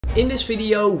In this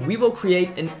video, we will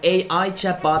create an AI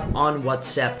chatbot on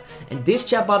WhatsApp, and this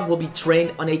chatbot will be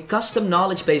trained on a custom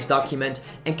knowledge base document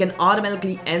and can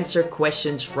automatically answer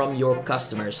questions from your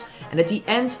customers. And at the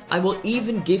end, I will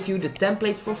even give you the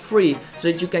template for free so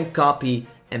that you can copy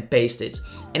and paste it.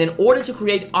 And in order to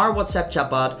create our WhatsApp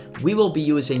chatbot, we will be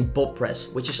using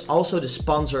Botpress, which is also the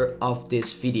sponsor of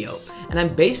this video. And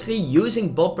I'm basically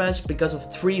using Botpress because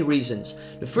of three reasons.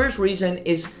 The first reason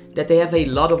is that they have a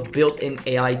lot of built-in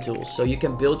AI tools. So you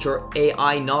can build your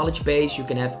AI knowledge base, you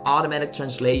can have automatic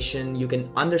translation, you can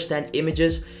understand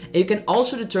images, and you can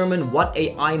also determine what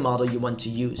AI model you want to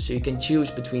use. So you can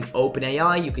choose between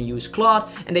OpenAI, you can use Claude,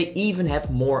 and they even have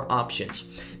more options.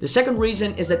 The second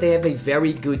reason is that they have a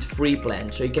very good free plan.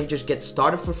 So you can just get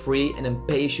started for free and then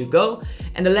pay as you go.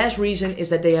 And the last reason is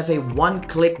that they have a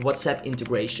one-click WhatsApp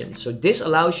integration. So this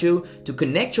allows you to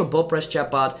connect your Botpress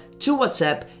chatbot to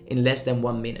WhatsApp in less than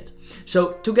 1 minute.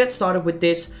 So to get started with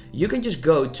this, you can just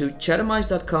go to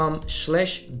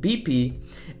chatamize.com/bp,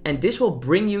 and this will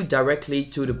bring you directly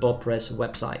to the Botpress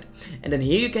website. And then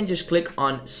here you can just click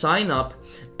on sign up,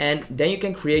 and then you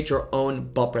can create your own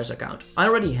Botpress account. I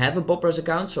already have a Botpress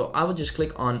account, so I will just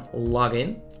click on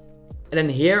login. And then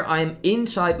here I am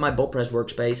inside my Botpress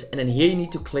workspace, and then here you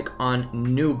need to click on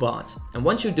new bot. And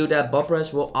once you do that,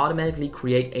 Botpress will automatically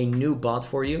create a new bot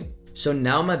for you. So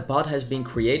now my bot has been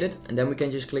created, and then we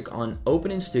can just click on open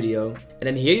in studio. And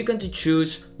then here you can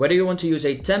choose whether you want to use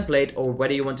a template or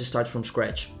whether you want to start from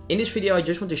scratch. In this video, I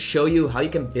just want to show you how you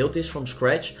can build this from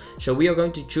scratch. So we are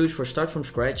going to choose for start from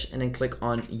scratch and then click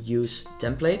on use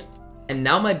template. And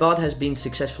now my bot has been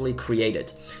successfully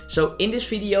created. So in this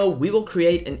video, we will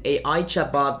create an AI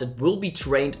chatbot that will be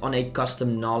trained on a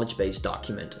custom knowledge base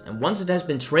document. And once it has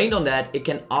been trained on that, it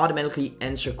can automatically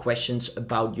answer questions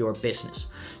about your business.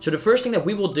 So the first thing that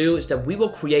we will do is that we will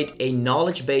create a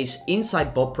knowledge base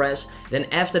inside Botpress. Then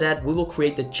after that, we will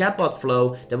create the chatbot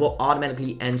flow that will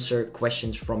automatically answer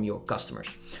questions from your customers.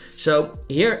 So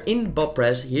here in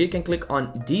Botpress, here you can click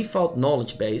on default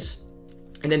knowledge base.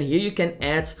 And then here you can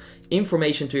add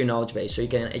information to your knowledge base. So you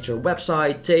can add your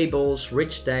website, tables,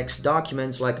 rich text,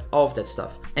 documents, like all of that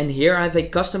stuff. And here I have a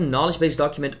custom knowledge base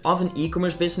document of an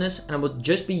e-commerce business, and I will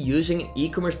just be using an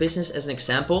e-commerce business as an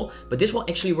example, but this will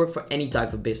actually work for any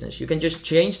type of business. You can just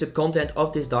change the content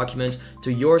of this document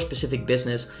to your specific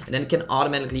business, and then it can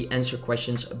automatically answer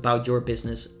questions about your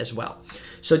business as well.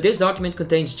 So this document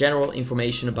contains general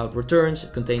information about returns,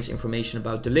 it contains information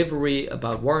about delivery,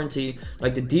 about warranty,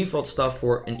 like the default stuff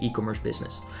for an e-commerce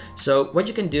business. So what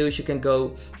you can do is you can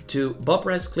go to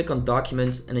Botpress, click on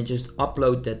document, and then just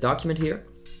upload that document here,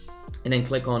 and then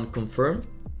click on confirm.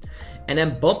 And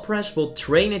then Botpress will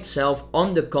train itself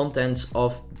on the contents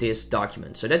of this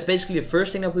document. So that's basically the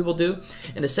first thing that we will do.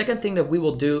 And the second thing that we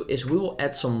will do is we will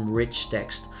add some rich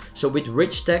text. So with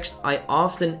rich text, I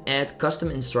often add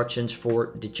custom instructions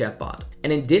for the chatbot.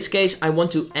 And in this case, I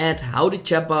want to add how the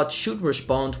chatbot should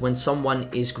respond when someone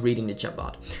is greeting the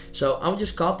chatbot. So I'll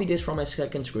just copy this from my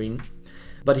second screen.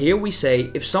 But here we say,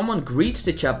 if someone greets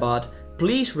the chatbot,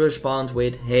 please respond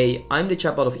with, hey, I'm the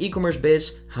chatbot of e-commerce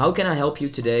biz. How can I help you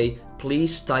today?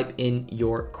 Please type in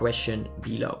your question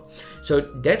below. So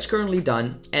that's currently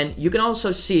done. And you can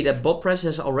also see that Botpress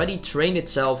has already trained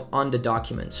itself on the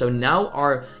document. So now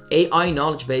our AI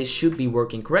knowledge base should be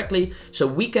working correctly. So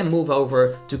we can move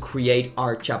over to create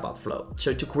our chatbot flow.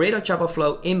 So to create our chatbot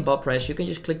flow in Botpress, you can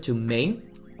just click to main.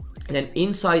 And then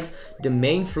inside the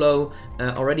main flow,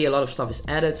 already a lot of stuff is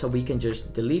added. So we can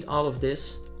just delete all of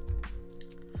this.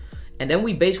 And then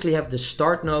we basically have the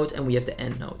start node and we have the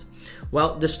end node.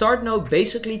 Well, the start node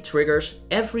basically triggers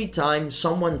every time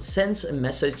someone sends a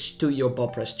message to your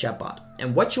Botpress chatbot.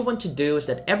 And what you want to do is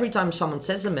that every time someone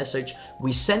sends a message,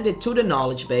 we send it to the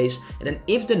knowledge base. And then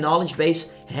if the knowledge base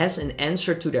has an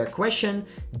answer to their question,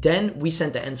 then we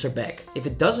send the answer back. If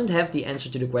it doesn't have the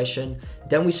answer to the question,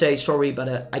 then we say, sorry,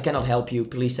 but I cannot help you.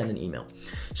 Please send an email.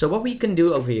 So what we can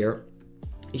do over here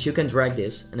is you can drag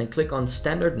this and then click on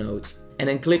standard node. And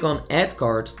then click on add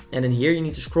card, and then here you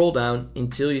need to scroll down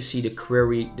until you see the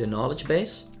query the knowledge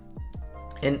base.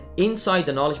 And inside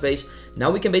the knowledge base, now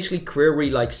we can basically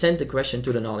query, like send the question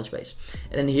to the knowledge base.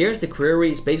 And then here's the query,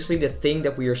 is basically the thing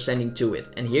that we are sending to it.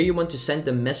 And here you want to send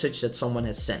the message that someone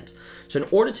has sent. So in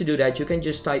order to do that, you can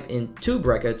just type in 2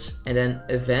 brackets and then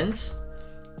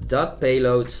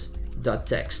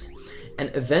event.payload.text.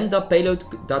 And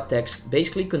event.payload.text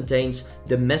basically contains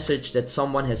the message that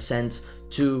someone has sent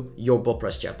to your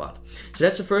Botpress chatbot. So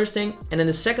that's the first thing. And then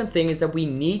the second thing is that we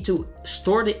need to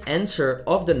store the answer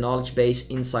of the knowledge base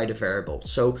inside a variable.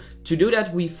 So to do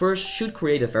that, we first should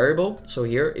create a variable. So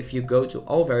here, if you go to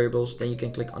all variables, then you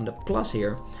can click on the plus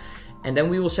here. And then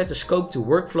we will set the scope to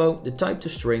workflow, the type to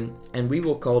string, and we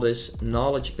will call this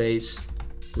knowledge base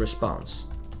response.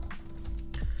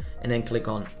 And then click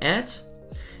on add.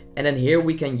 And then here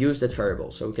we can use that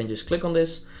variable. So we can just click on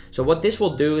this. So what this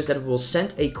will do is that it will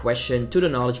send a question to the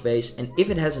knowledge base, and if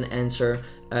it has an answer,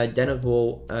 then it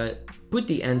will put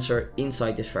the answer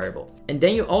inside this variable. And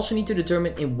then you also need to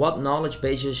determine in what knowledge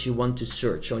bases you want to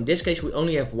search. So in this case, we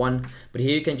only have one, but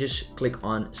here you can just click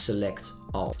on select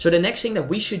all. So the next thing that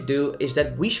we should do is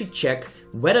that we should check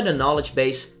whether the knowledge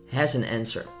base has an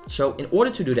answer. So in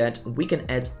order to do that, we can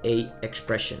add a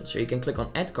expression. So you can click on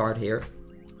add card here,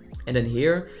 and then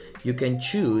here you can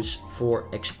choose for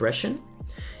expression.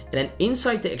 And then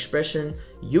inside the expression,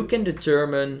 you can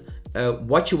determine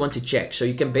what you want to check. So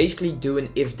you can basically do an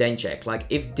if-then check. Like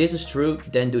if this is true,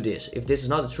 then do this. If this is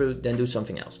not true, then do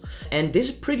something else. And this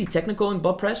is pretty technical in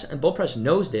Botpress, and Botpress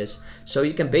knows this. So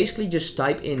you can basically just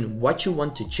type in what you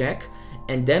want to check,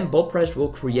 and then Botpress will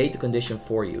create the condition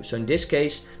for you. So in this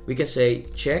case, we can say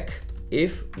check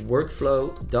if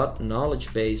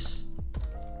workflow.knowledgebase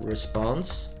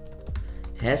response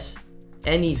has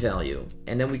any value,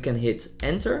 and then we can hit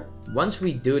enter. Once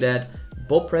we do that,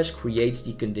 Botpress creates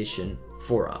the condition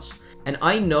for us. And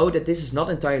I know that this is not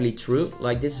entirely true,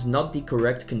 like this is not the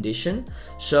correct condition.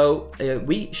 So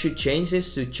we should change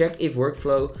this to check if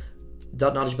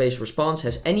workflow.knowledgebase response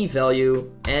has any value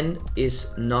and is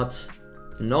not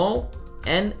null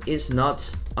and is not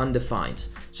undefined.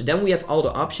 So then we have all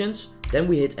the options, then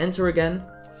we hit enter again,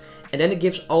 and then it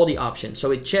gives all the options.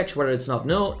 So it checks whether it's not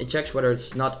null, it checks whether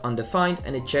it's not undefined,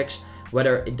 and it checks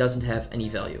whether it doesn't have any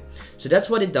value. So that's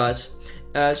what it does.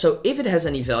 So if it has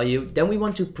any value, then we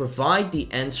want to provide the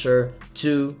answer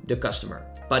to the customer.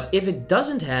 But if it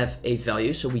doesn't have a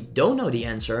value, so we don't know the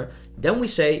answer, then we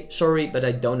say, sorry, but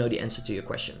I don't know the answer to your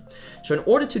question. So in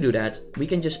order to do that, we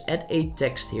can just add a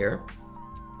text here.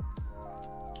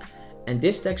 And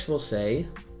this text will say,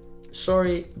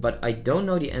 sorry, but I don't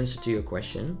know the answer to your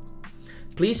question.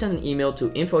 Please send an email to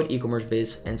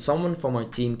info@ecommercebiz and someone from our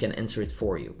team can answer it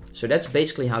for you. So that's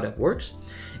basically how that works.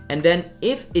 And then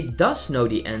if it does know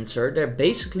the answer, there are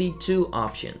basically two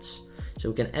options. So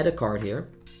we can add a card here.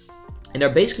 And there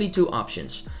are basically two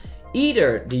options.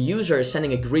 Either the user is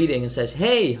sending a greeting and says,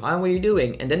 hey, how are you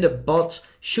doing? And then the bot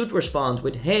should respond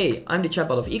with, hey, I'm the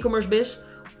chatbot of ecommercebiz.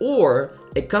 Or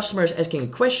a customer is asking a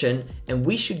question and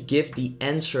we should give the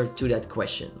answer to that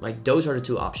question. Like those are the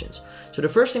two options. So the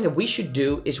first thing that we should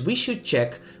do is we should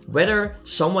check whether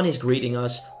someone is greeting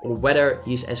us or whether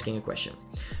he's asking a question.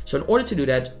 So in order to do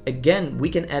that, again, we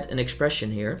can add an expression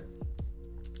here.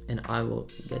 And I will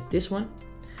get this one.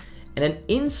 And then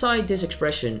inside this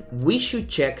expression, we should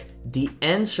check the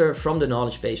answer from the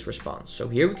knowledge base response. So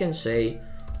here we can say,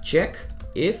 check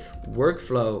if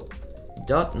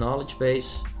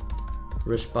workflow.knowledgebase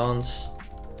response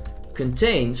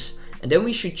contains, and then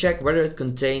we should check whether it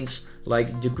contains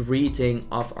like the greeting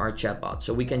of our chatbot.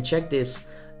 So we can check this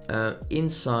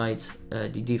inside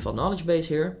the default knowledge base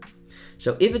here.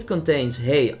 So if it contains,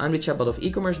 hey, I'm the chatbot of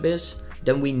ecommercebiz,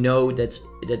 then we know that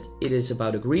it is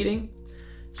about a greeting.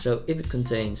 So if it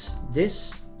contains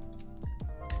this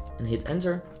and hit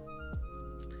enter.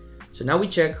 So now we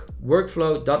check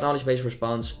workflow.knowledgebase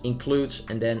response includes,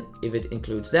 and then if it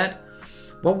includes that,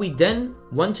 what we then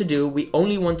want to do, we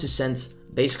only want to send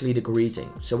basically the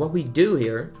greeting. So what we do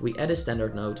here, we add a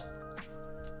standard node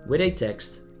with a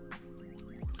text,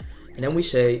 and then we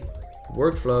say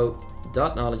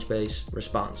workflow.knowledgebase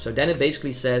response. So then it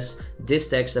basically says this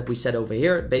text that we set over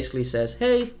here, it basically says,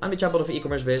 hey, I'm the chatbot of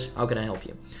ecommercebiz, how can I help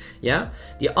you? Yeah.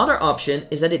 The other option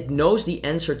is that it knows the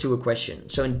answer to a question.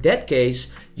 So in that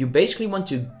case, you basically want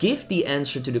to give the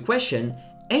answer to the question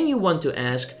and you want to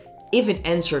ask if it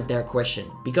answered their question,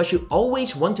 because you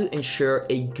always want to ensure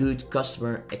a good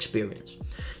customer experience.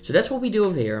 So that's what we do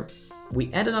over here. We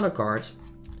add another card,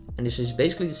 and this is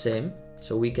basically the same.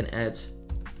 So we can add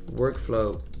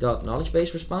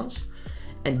workflow.knowledgebase response,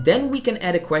 and then we can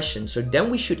add a question. So then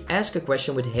we should ask a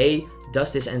question with, hey,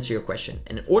 does this answer your question?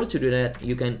 And in order to do that,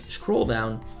 you can scroll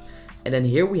down, and then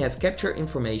here we have capture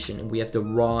information and we have the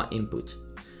raw input.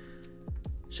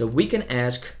 So we can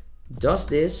ask, does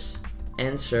this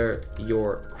answer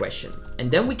your question? And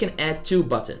then we can add two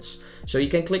buttons. So you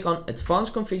can click on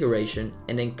advanced configuration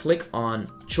and then click on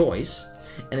choice.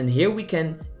 And then here we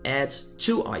can add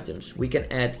two items. We can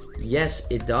add yes,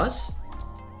 it does,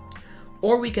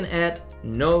 or we can add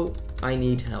no, I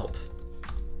need help.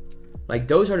 Like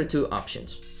those are the two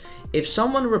options. If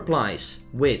someone replies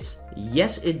with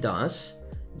yes, it does,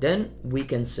 then we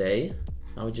can say,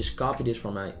 I will just copy this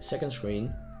from my second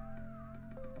screen.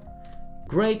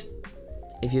 Great.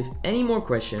 If you have any more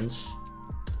questions,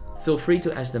 feel free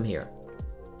to ask them here.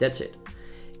 That's it.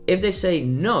 If they say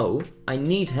no, I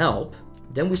need help,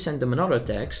 then we send them another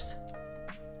text.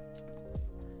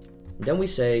 Then we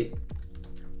say,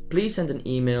 please send an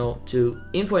email to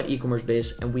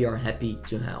info@ecommercebiz and we are happy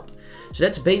to help. So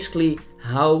that's basically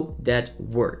how that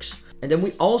works. And then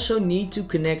we also need to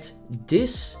connect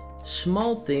this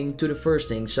small thing to the first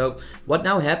thing. So what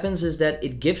now happens is that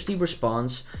it gives the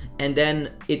response and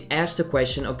then it asks the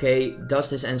question, okay, does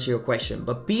this answer your question?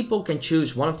 But people can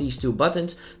choose one of these two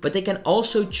buttons, but they can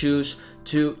also choose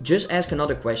to just ask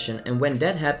another question. And when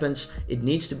that happens, it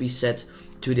needs to be set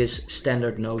to this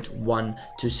standard node 1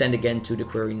 to send again to the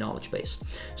query knowledge base.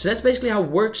 So that's basically how it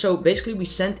works. So basically we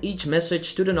send each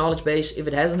message to the knowledge base. If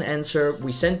it has an answer,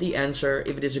 we send the answer.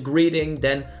 If it is a greeting,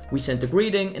 then we send the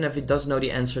greeting. And if it doesn't know the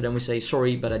answer, then we say,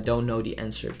 sorry, but I don't know the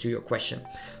answer to your question.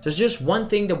 There's just one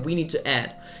thing that we need to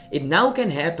add. It now can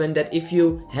happen that if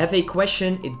you have a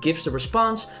question, it gives the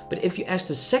response. But if you ask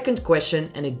the second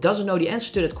question and it doesn't know the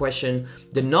answer to that question,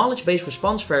 the knowledge base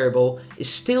response variable is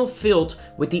still filled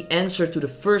with the answer to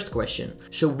the first question.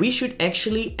 So we should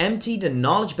actually empty the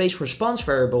knowledge base response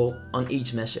variable on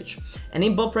each message. And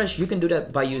in Botpress, you can do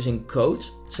that by using code.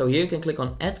 So here you can click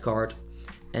on add card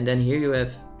and then here you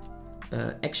have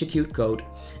execute code.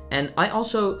 And I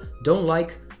also don't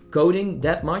like coding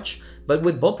that much, but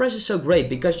with Botpress is so great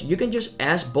because you can just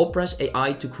ask Botpress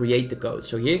AI to create the code.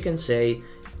 So here you can say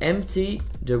empty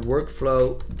the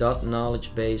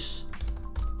workflow.knowledge base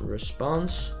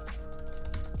response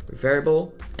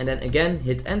variable and then again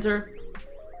hit enter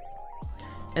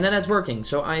and then that's working.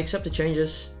 So I accept the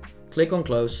changes, click on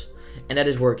close, and that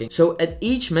is working. So at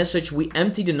each message we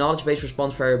empty the knowledge base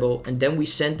response variable and then we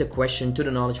send the question to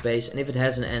the knowledge base, and if it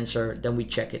has an answer then we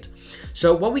check it.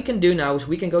 So what we can do now is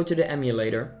we can go to the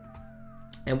emulator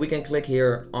and we can click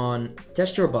here on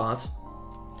test your bot.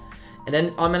 And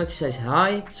then automatically says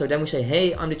hi. So then we say,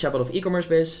 hey, I'm the chatbot of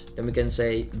eCommerceBiz. Then we can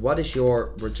say, what is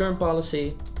your return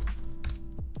policy?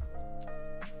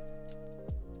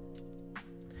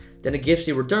 Then it gives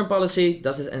the return policy.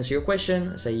 Does this answer your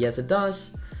question? I say, yes, it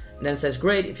does. And then it says,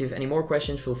 great. If you have any more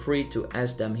questions, feel free to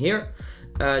ask them here.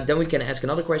 Then we can ask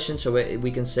another question. So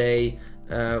we can say,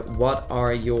 what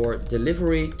are your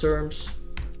delivery terms?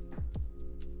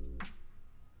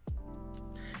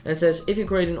 And it says, if you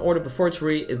create an order before it's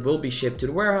free, it will be shipped to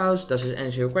the warehouse. Does it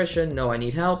answer your question? No, I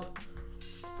need help.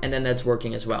 And then that's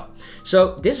working as well.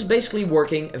 So this is basically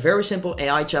working, a very simple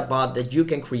AI chatbot that you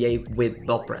can create with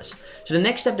Botpress. So the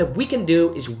next step that we can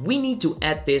do is we need to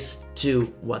add this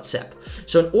to WhatsApp.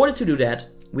 So in order to do that,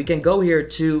 we can go here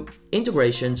to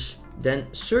integrations, then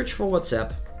search for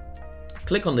WhatsApp,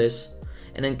 click on this,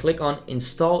 and then click on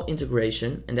install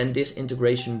integration, and then this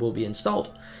integration will be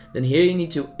installed. Then here you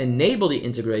need to enable the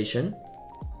integration,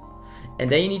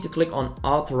 and then you need to click on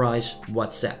authorize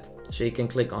WhatsApp. So you can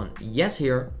click on yes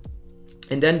here,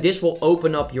 and then this will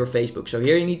open up your Facebook. So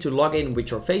here you need to log in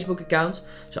with your Facebook account.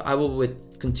 So I will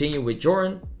continue with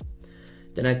Joran.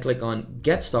 Then I click on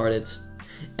get started.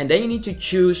 And then you need to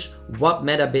choose what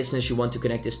meta business you want to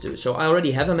connect this to. So I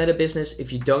already have a meta business.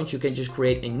 If you don't, you can just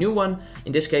create a new one.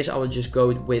 In this case, I will just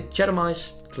go with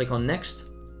Chattermice, click on next.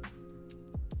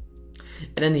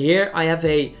 And then here I have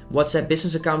a WhatsApp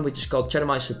business account, which is called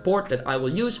Chattermice support, that I will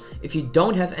use. If you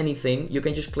don't have anything, you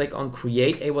can just click on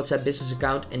create a WhatsApp business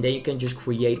account, and then you can just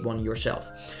create one yourself.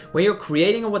 When you're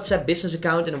creating a WhatsApp business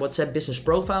account and a WhatsApp business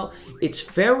profile, it's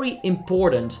very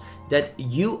important that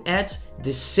you add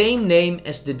the same name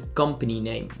as the company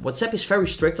name. WhatsApp is very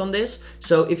strict on this.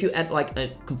 So if you add like a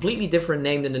completely different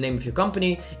name than the name of your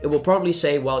company, it will probably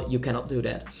say, well, you cannot do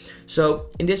that.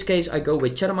 So in this case, I go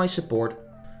with Chattermice support.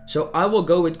 So I will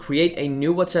go with create a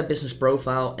new WhatsApp business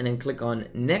profile and then click on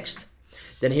next.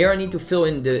 Then here I need to fill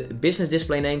in the business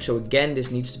display name. So again, this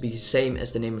needs to be the same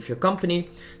as the name of your company.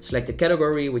 Select the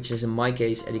category, which is in my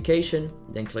case, education.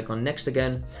 Then click on next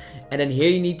again. And then here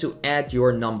you need to add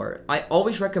your number. I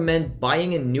always recommend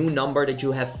buying a new number that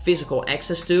you have physical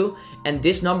access to. And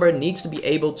this number needs to be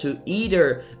able to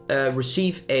either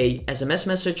receive a SMS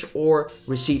message or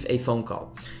receive a phone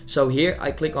call. So here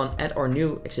I click on add our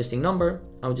new existing number.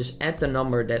 I'll just add the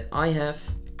number that I have.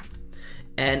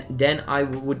 And then I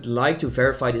would like to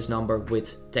verify this number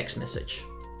with text message.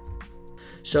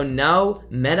 So now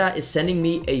Meta is sending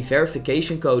me a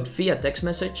verification code via text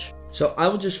message. So I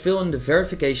will just fill in the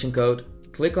verification code,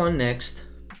 click on next,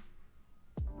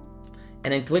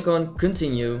 and then click on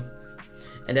continue.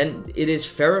 And then it is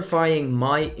verifying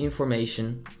my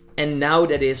information. And now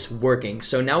that is working.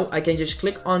 So now I can just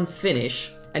click on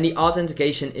finish and the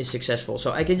authentication is successful.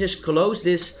 So I can just close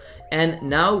this And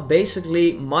now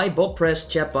basically my Botpress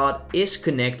chatbot is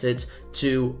connected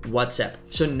to WhatsApp.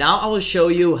 So now I will show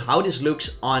you how this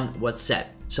looks on WhatsApp.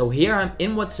 So here I'm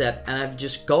in WhatsApp and I've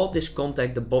just called this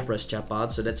contact the Botpress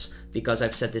chatbot. So that's because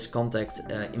I've set this contact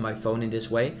in my phone in this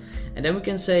way. And then we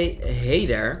can say, hey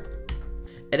there.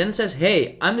 And then it says,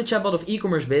 hey, I'm the chatbot of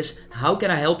e-commerce biz. How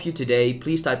can I help you today?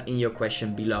 Please type in your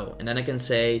question below. And then I can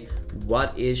say,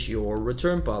 what is your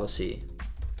return policy?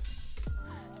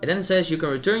 And then it says you can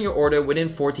return your order within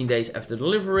 14 days after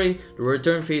delivery. The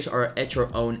return fees are at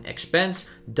your own expense.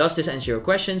 Does this answer your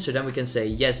question? So then we can say,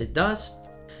 yes, it does.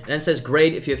 And then it says,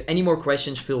 great, if you have any more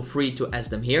questions, feel free to ask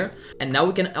them here. And now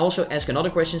we can also ask another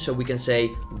question. So we can say,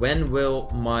 when will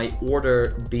my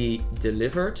order be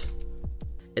delivered?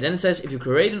 And then it says, if you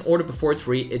create an order before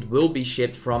 3, it will be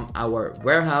shipped from our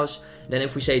warehouse. Then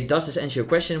if we say, does this answer your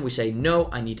question? We say, no,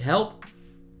 I need help.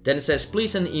 Then it says,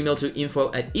 please send an email to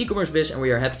info@ecommercebiz and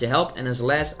we are happy to help. And as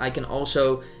last, I can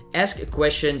also ask a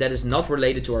question that is not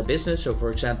related to our business. So for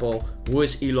example, who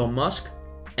is Elon Musk?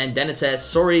 And then it says,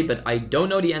 sorry, but I don't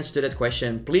know the answer to that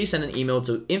question. Please send an email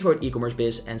to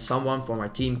info@ecommercebiz and someone from our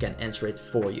team can answer it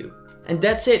for you. And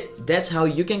that's it. That's how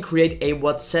you can create a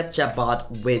WhatsApp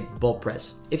chatbot with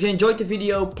Botpress. If you enjoyed the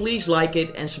video, please like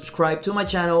it and subscribe to my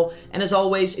channel. And as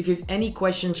always, if you have any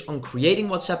questions on creating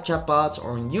WhatsApp chatbots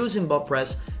or on using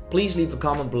Botpress, please leave a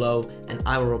comment below and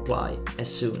I will reply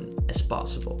as soon as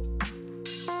possible.